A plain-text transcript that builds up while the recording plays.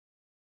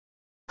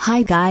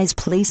Hi guys,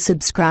 please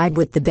subscribe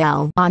with the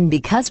bell on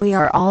because we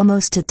are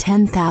almost to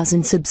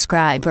 10,000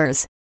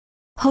 subscribers.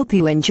 Hope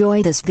you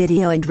enjoy this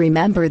video and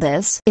remember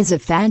this is a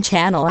fan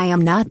channel. I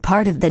am not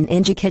part of the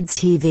Ninja Kidz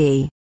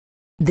TV.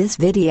 This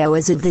video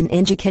is of the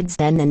Ninja Kidz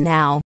then and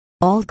now,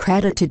 all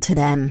credited to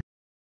them.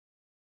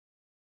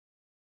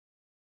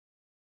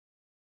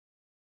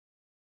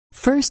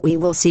 First we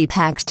will see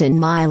Paxton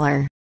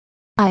Myler.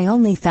 I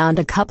only found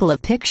a couple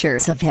of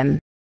pictures of him.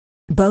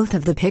 Both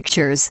of the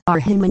pictures are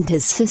him and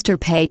his sister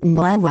Payton.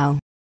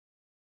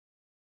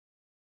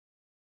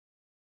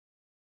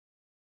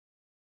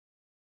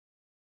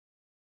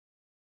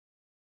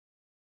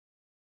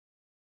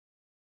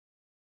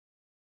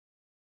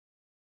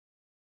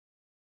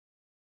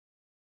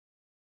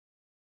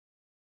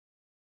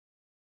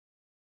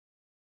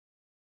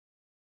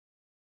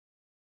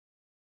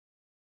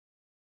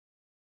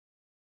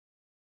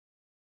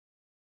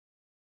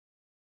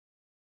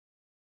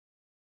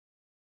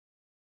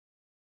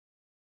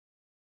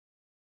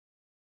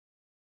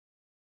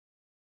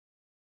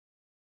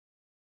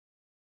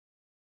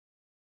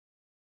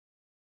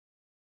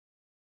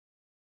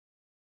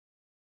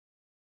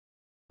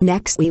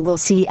 Next we will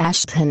see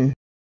Aston.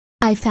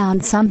 I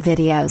found some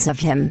videos of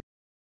him.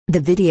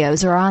 The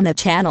videos are on a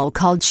channel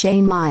called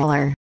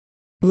myler.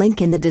 Link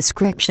in the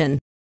description.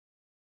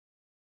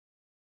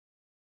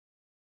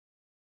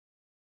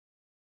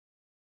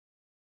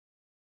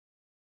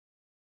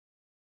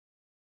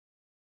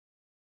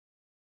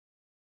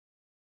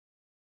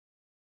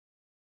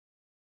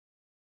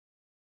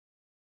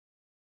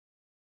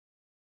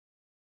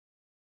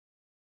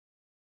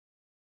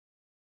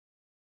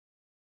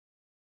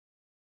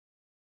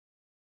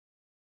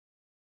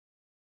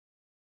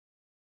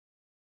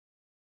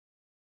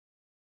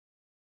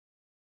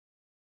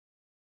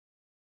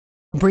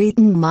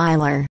 Bryton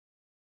myler.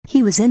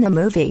 He was in a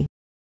movie,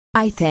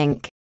 I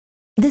think.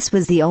 This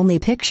was the only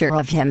picture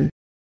of him.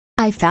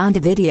 I found a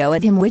video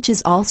of him which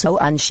is also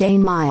on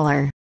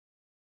myler.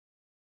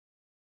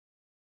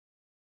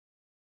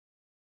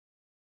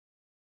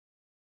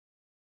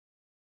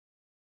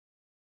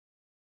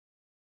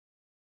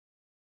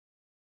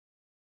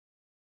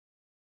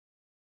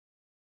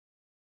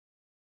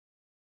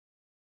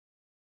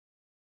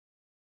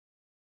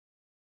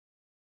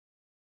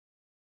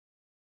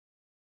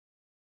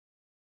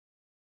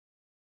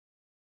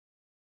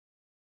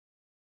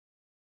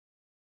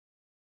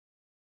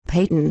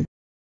 Payton.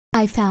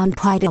 I found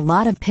quite a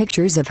lot of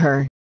pictures of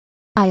her.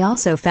 I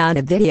also found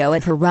a video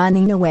of her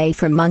running away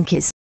from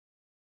monkeys.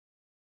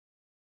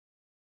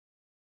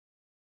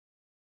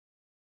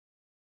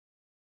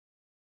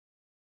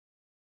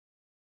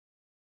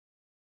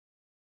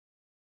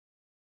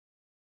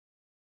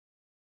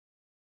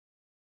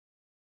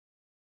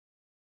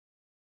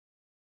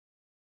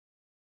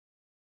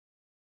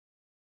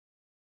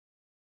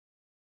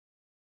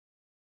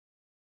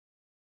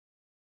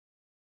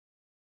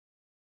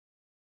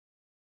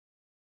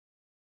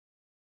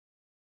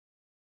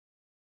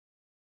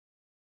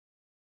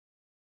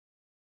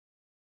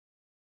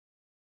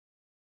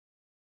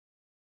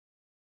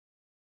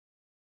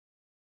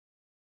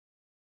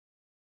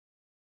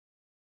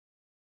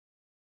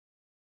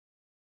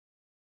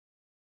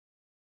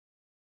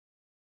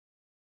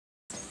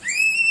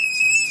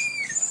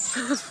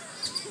 You're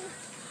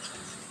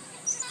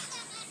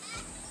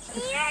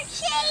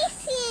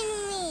chasing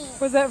me!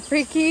 Was that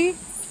freaky?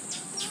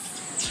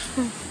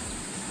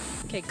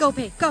 Okay, go,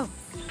 Pay, go!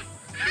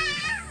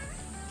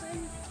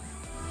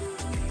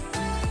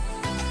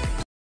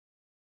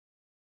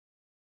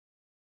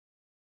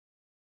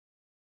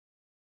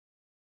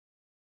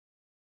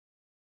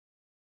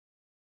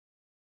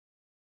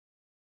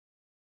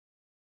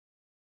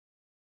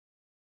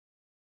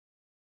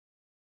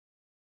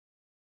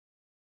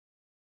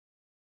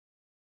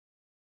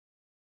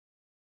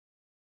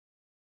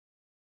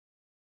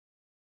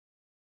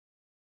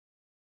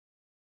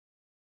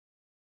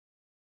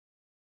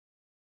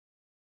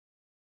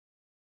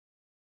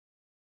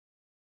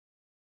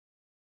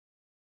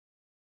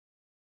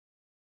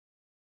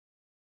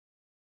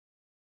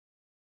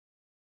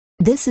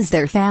 This is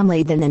their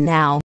family then and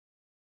now.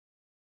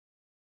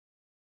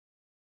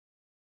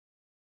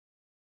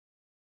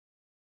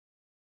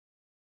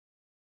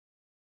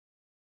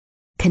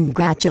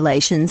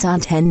 Congratulations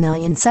on 10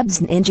 million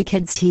subs in Ninja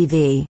Kidz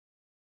TV.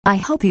 I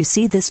hope you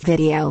see this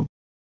video.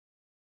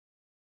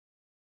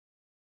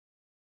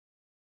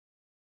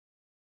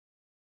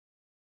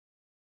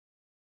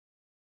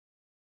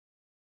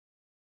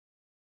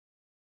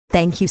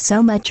 Thank you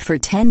so much for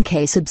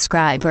 10K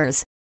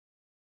subscribers.